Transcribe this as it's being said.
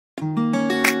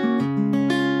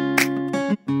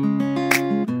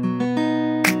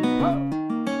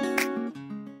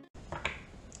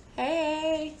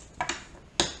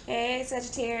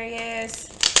Sagittarius.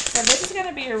 So this is going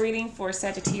to be a reading for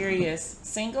Sagittarius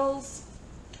singles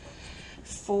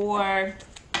for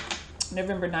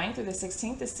November 9th through the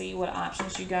 16th to see what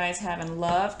options you guys have in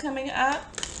love coming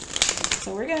up.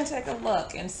 So we're going to take a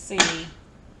look and see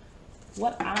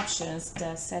what options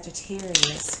does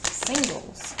Sagittarius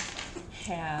singles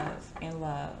have in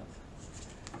love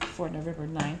for November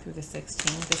 9th through the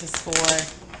 16th. This is for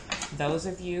those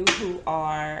of you who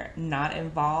are not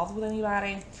involved with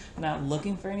anybody, not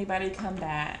looking for anybody to come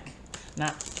back,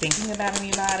 not thinking about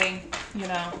anybody, you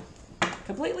know,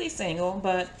 completely single,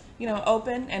 but, you know,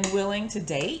 open and willing to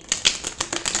date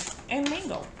and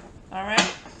mingle. All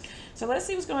right. So let's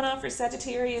see what's going on for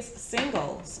Sagittarius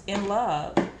singles in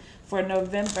love for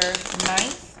November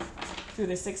 9th through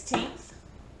the 16th.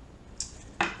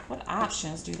 What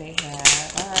options do they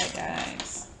have? All right,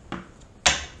 guys.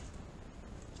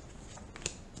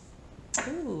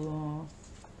 Ooh.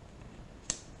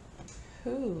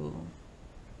 Ooh.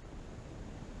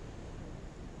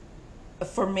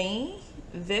 For me,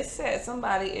 this says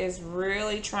somebody is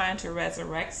really trying to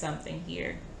resurrect something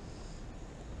here.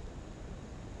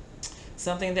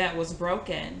 Something that was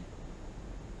broken.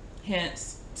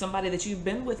 Hence, somebody that you've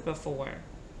been with before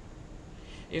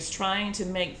is trying to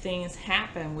make things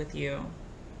happen with you.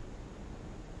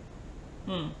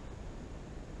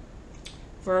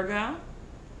 Virgo,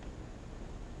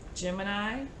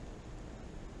 Gemini,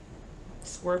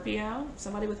 Scorpio,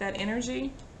 somebody with that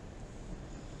energy.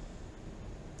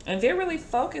 And they're really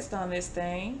focused on this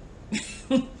thing.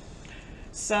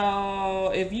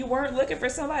 So if you weren't looking for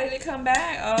somebody to come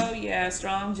back, oh yeah,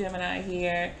 strong Gemini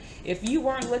here. If you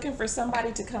weren't looking for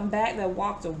somebody to come back that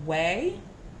walked away,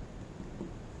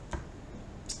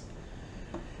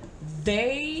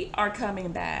 they are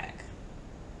coming back.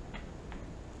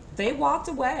 They walked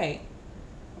away.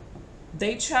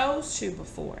 They chose to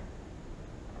before.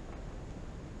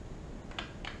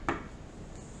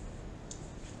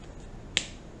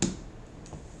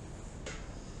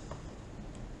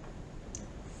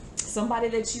 Somebody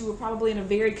that you were probably in a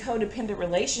very codependent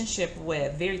relationship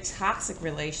with, very toxic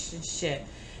relationship.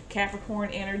 Capricorn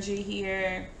energy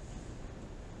here.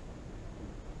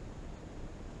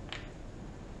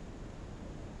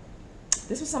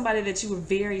 This was somebody that you were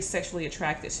very sexually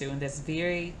attracted to, and that's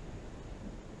very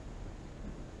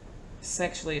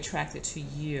sexually attracted to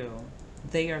you.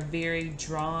 They are very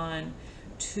drawn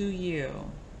to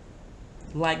you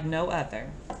like no other,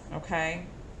 okay?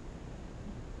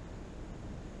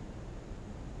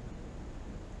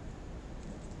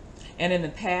 And in the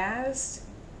past,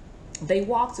 they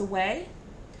walked away,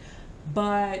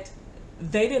 but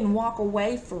they didn't walk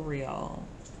away for real.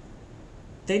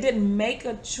 They didn't make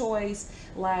a choice.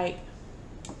 Like,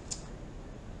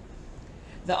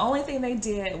 the only thing they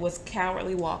did was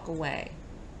cowardly walk away.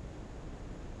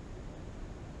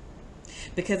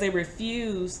 Because they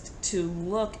refused to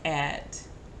look at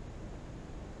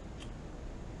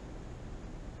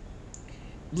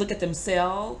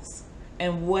themselves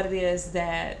and what it is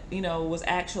that, you know, was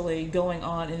actually going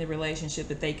on in the relationship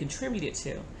that they contributed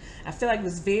to. I feel like it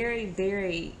was very,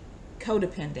 very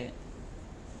codependent.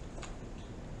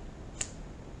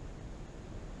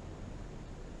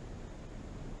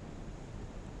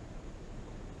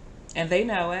 And they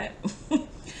know it.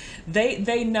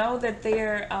 they know that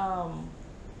their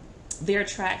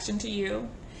attraction to you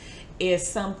is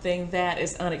something that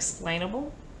is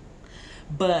unexplainable.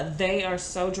 But they are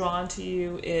so drawn to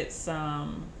you, it's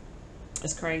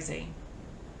crazy.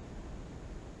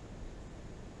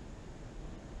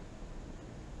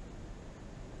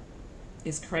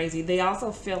 It's crazy. They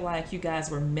also feel like you guys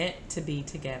were meant to be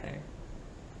together.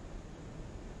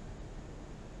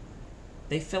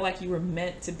 They feel like you were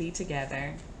meant to be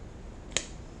together.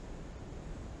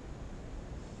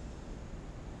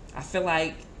 I feel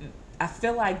like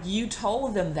you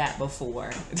told them that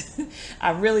before.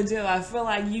 I really do. I feel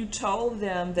like you told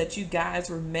them that you guys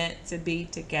were meant to be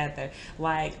together.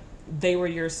 Like they were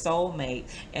your soulmate.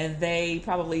 And they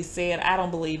probably said, I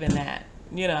don't believe in that.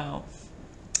 You know,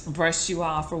 brushed you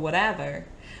off or whatever.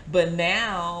 But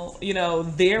now, you know,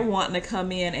 they're wanting to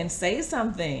come in and say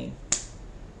something.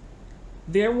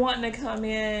 They're wanting to come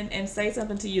in and say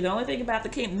something to you. The only thing about the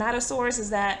King, not a source, is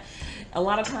that a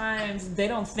lot of times they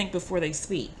don't think before they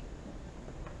speak.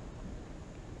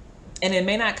 And it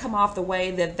may not come off the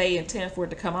way that they intend for it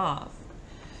to come off.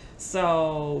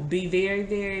 So be very,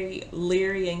 very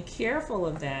leery and careful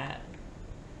of that.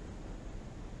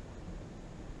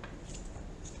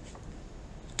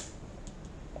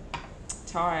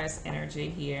 Taurus energy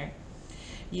here.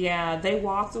 Yeah, they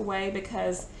walked away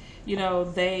because, you know,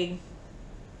 they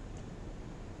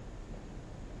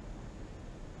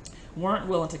weren't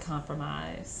willing to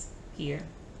compromise here.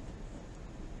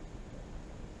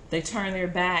 They turned their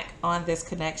back on this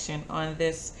connection, on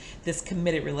this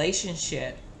committed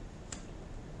relationship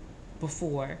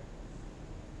before.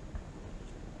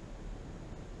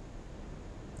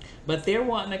 But they're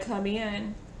wanting to come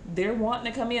in. They're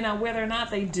wanting to come in on whether or not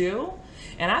they do.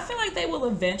 And I feel like they will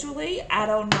eventually. I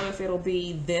don't know if it'll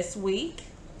be this week,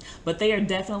 but they are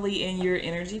definitely in your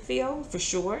energy field for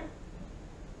sure.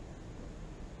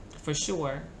 For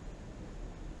sure.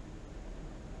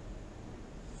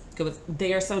 Because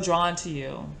they are so drawn to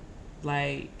you.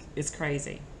 Like, it's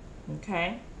crazy.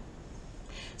 Okay?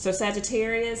 So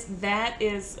Sagittarius, that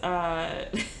is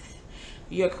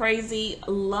your crazy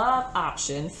love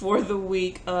option for the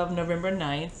week of November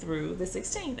 9th through the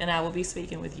 16th. And I will be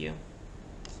speaking with you.